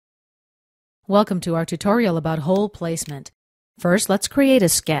Welcome to our tutorial about hole placement. First, let's create a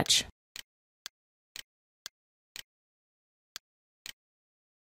sketch.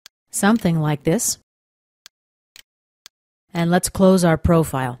 Something like this. And let's close our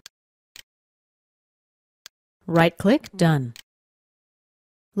profile. Right-click, Done.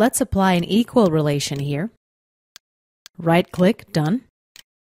 Let's apply an equal relation here. Right-click, Done.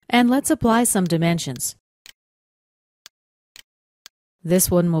 And let's apply some dimensions.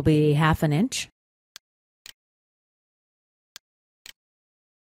 This one will be 1/2 inch.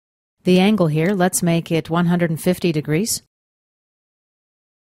 The angle here, let's make it 150 degrees.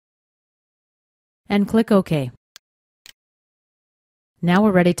 And click OK. Now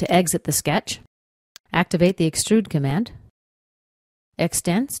we're ready to exit the sketch. Activate the Extrude command.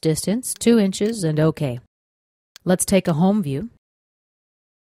 Extents, distance, 2 inches, and OK. Let's take a home view.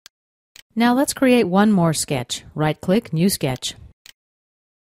 Now let's create one more sketch. Right-click, New Sketch.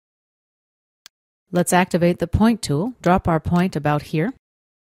 Let's activate the Point tool, drop our point about here.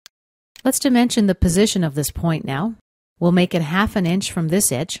 Let's dimension the position of this point now. We'll make it 1/2 inch from this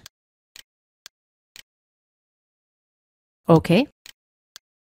edge. OK.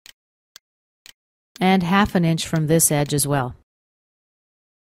 And 1/2 inch from this edge as well.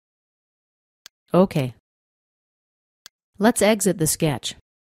 OK. Let's exit the sketch.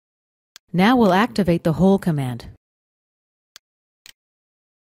 Now we'll activate the Hole command.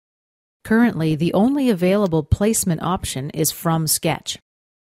 Currently, the only available placement option is from Sketch.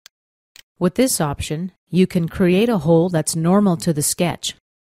 With this option, you can create a hole that's normal to the sketch.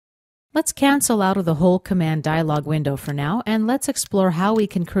 Let's cancel out of the Hole command dialog window for now, and let's explore how we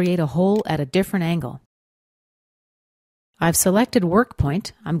can create a hole at a different angle. I've selected Work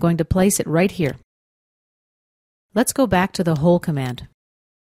Point. I'm going to place it right here. Let's go back to the Hole command.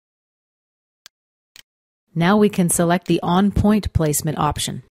 Now we can select the On Point placement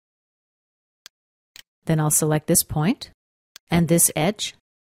option. Then I'll select this point and this edge.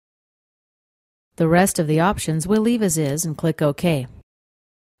 The rest of the options we'll leave as is and click OK.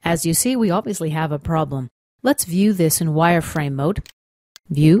 As you see, we obviously have a problem. Let's view this in wireframe mode.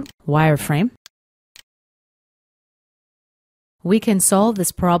 View, Wireframe. We can solve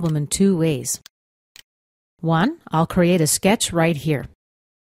this problem in two ways. One, I'll create a sketch right here.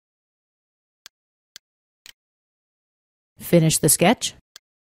 Finish the sketch.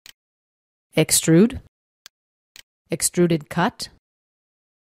 Extrude. Extruded Cut.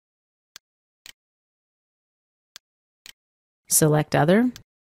 Select Other.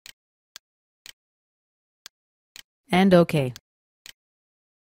 And OK.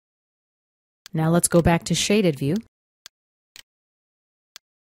 Now let's go back to Shaded View.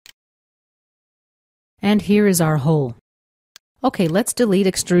 And here is our hole. OK, let's delete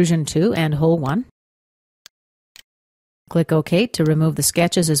Extrusion 2 and Hole 1. Click OK to remove the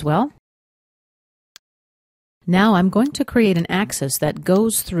sketches as well. Now I'm going to create an axis that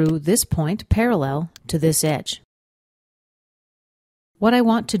goes through this point parallel to this edge. What I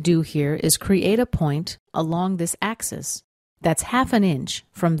want to do here is create a point along this axis that's 1/2 inch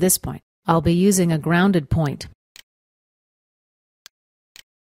from this point. I'll be using a grounded point.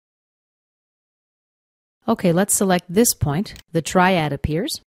 Okay, let's select this point. The triad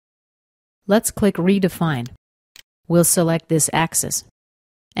appears. Let's click Redefine. We'll select this axis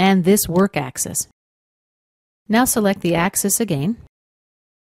and this work axis. Now select the axis again.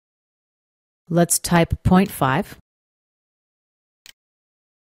 Let's type 0.5.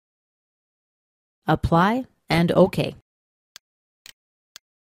 Apply and OK.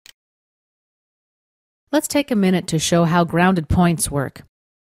 Let's take a minute to show how grounded points work.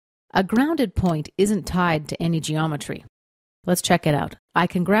 A grounded point isn't tied to any geometry. Let's check it out. I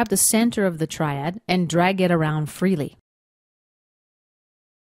can grab the center of the triad and drag it around freely.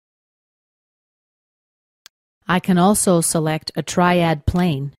 I can also select a triad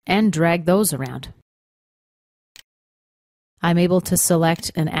plane and drag those around. I'm able to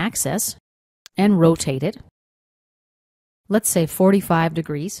select an axis and rotate it. Let's say 45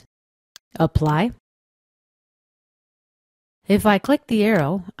 degrees. Apply. If I click the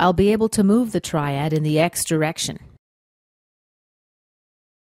arrow, I'll be able to move the triad in the X direction.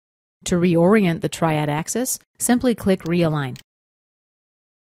 To reorient the triad axis, simply click Realign.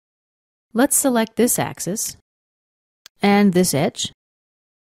 Let's select this axis and this edge.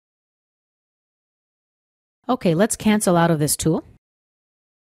 Okay, let's cancel out of this tool.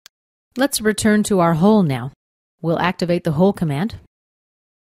 Let's return to our hole now. We'll activate the Hole command.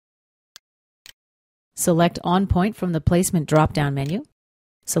 Select On Point from the Placement drop-down menu.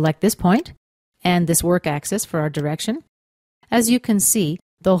 Select this point and this work axis for our direction. As you can see,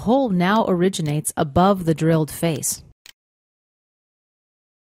 the hole now originates above the drilled face.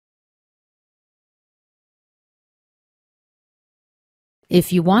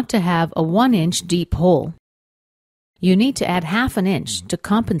 If you want to have a 1-inch deep hole, you need to add half an inch to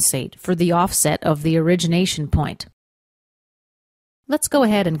compensate for the offset of the origination point. Let's go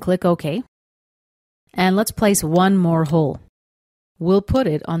ahead and click OK. And let's place one more hole. We'll put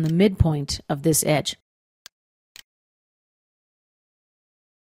it on the midpoint of this edge.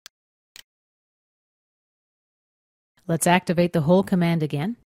 Let's activate the hole command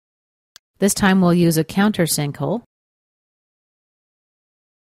again. This time we'll use a countersink hole.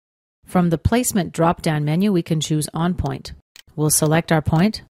 From the placement drop-down menu, we can choose on point. We'll select our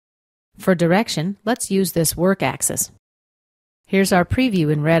point. For direction, let's use this work axis. Here's our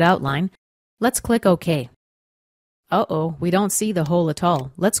preview in red outline. Let's click OK. Uh-oh, we don't see the hole at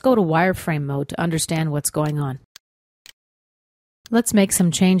all. Let's go to wireframe mode to understand what's going on. Let's make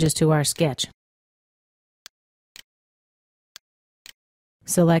some changes to our sketch.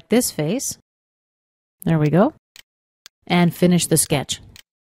 Select this face. There we go. And finish the sketch.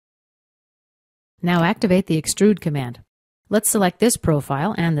 Now activate the extrude command. Let's select this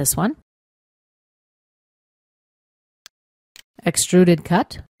profile and this one. Extruded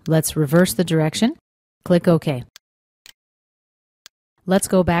cut. Let's reverse the direction. Click OK. Let's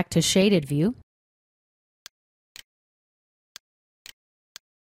go back to shaded view.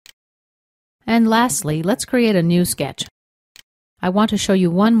 And lastly, let's create a new sketch. I want to show you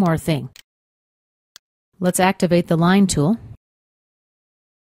one more thing. Let's activate the line tool.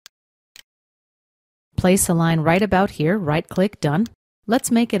 Place a line right about here, right-click, done. Let's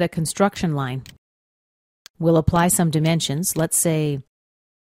make it a construction line. We'll apply some dimensions. Let's say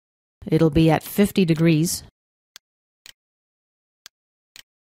it'll be at 50 degrees.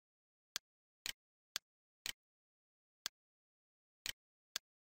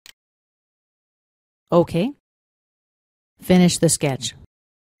 OK. Finish the sketch.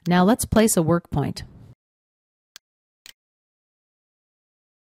 Now let's place a work point.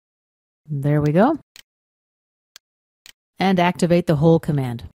 There we go. And activate the hole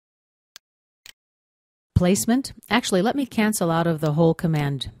command. Placement. Actually, let me cancel out of the hole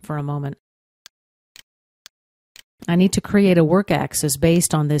command for a moment. I need to create a work axis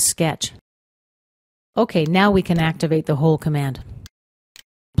based on this sketch. OK, now we can activate the hole command.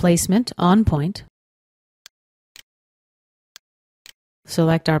 Placement on point.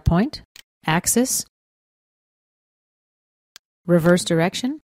 Select our point, axis, reverse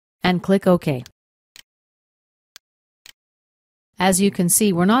direction, and click OK. As you can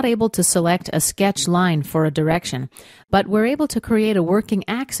see, we're not able to select a sketch line for a direction, but we're able to create a working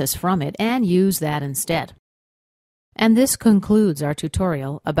axis from it and use that instead. And this concludes our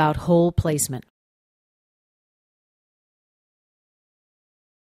tutorial about hole placement.